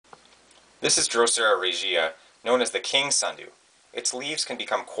This is Drosera regia, known as the king sundew. Its leaves can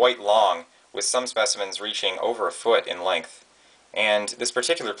become quite long, with some specimens reaching over a foot in length. And this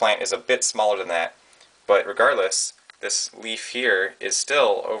particular plant is a bit smaller than that, but regardless, this leaf here is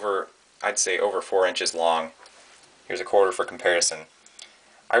still over, I'd say over 4 inches long. Here's a quarter for comparison.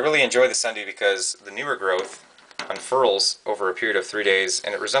 I really enjoy the sundew because the newer growth unfurls over a period of 3 days,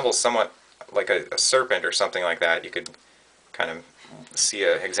 and it resembles somewhat like a serpent or something like that. You could kind of see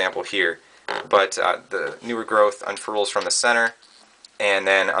an example here. But the newer growth unfurls from the center and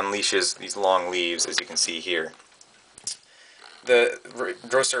then unleashes these long leaves, as you can see here. The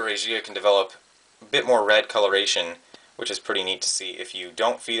Drosera regia can develop a bit more red coloration, which is pretty neat to see if you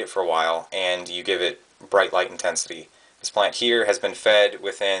don't feed it for a while and you give it bright light intensity. This plant here has been fed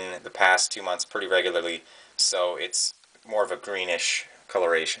within the past 2 months pretty regularly, so it's more of a greenish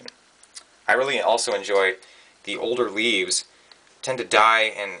coloration. I really also enjoy the older leaves tend to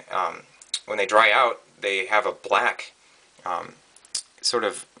die, and when they dry out, they have a black, sort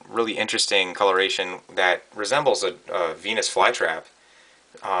of really interesting coloration that resembles a Venus flytrap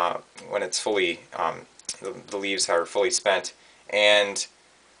when it's fully, the leaves are fully spent. And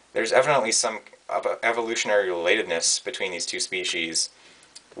there's evidently some evolutionary relatedness between these two species,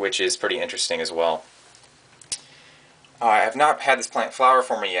 which is pretty interesting as well. I have not had this plant flower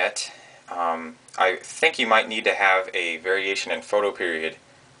for me yet. I think you might need to have a variation in photoperiod,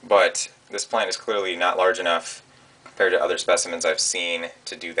 but this plant is clearly not large enough compared to other specimens I've seen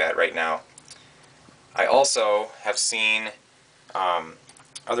to do that right now. I also have seen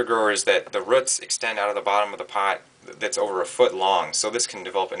other growers that the roots extend out of the bottom of the pot that's over a foot long, so this can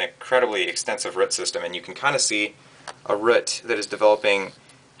develop an incredibly extensive root system, and you can kind of see a root that is developing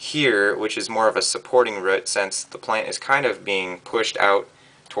here, which is more of a supporting root since the plant is kind of being pushed out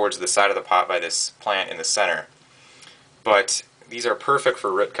towards the side of the pot by this plant in the center. But these are perfect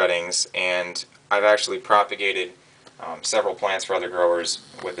for root cuttings, and I've actually propagated several plants for other growers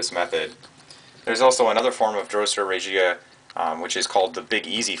with this method. There's also another form of Drosera regia, which is called the Big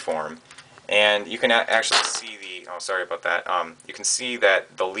Easy form, and you can actually see you can see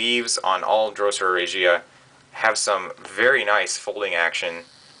that the leaves on all Drosera regia have some very nice folding action.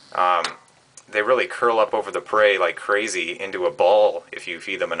 They really curl up over the prey like crazy into a ball if you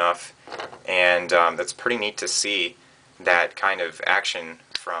feed them enough, and that's pretty neat to see that kind of action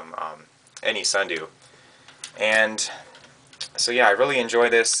from any sundew. And so yeah, I really enjoy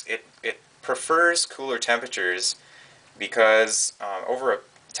this. It prefers cooler temperatures because over a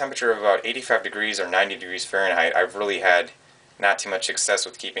temperature of about 85 degrees or 90 degrees Fahrenheit, I've really had not too much success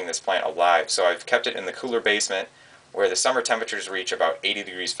with keeping this plant alive. So I've kept it in the cooler basement where the summer temperatures reach about 80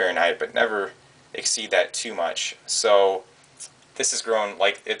 degrees Fahrenheit but never exceed that too much. So this has grown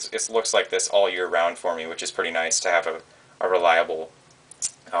like it looks like this all year round for me, which is pretty nice to have a reliable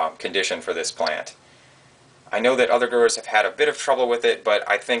condition for this plant. I know that other growers have had a bit of trouble with it, but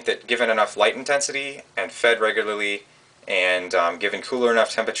I think that given enough light intensity and fed regularly and given cooler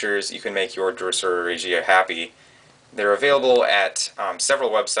enough temperatures, you can make your Drosera regia happy. They're available at several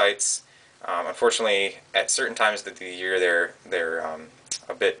websites. Unfortunately, at certain times of the year they're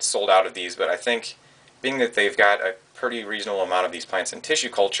a bit sold out of these, but I think being that they've got a pretty reasonable amount of these plants in tissue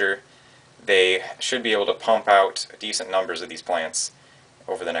culture, they should be able to pump out decent numbers of these plants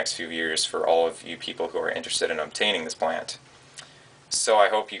over the next few years for all of you people who are interested in obtaining this plant. So I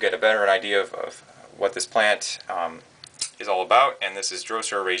hope you get a better idea of what this plant is all about, and this is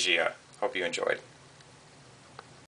Drosera regia. Hope you enjoyed.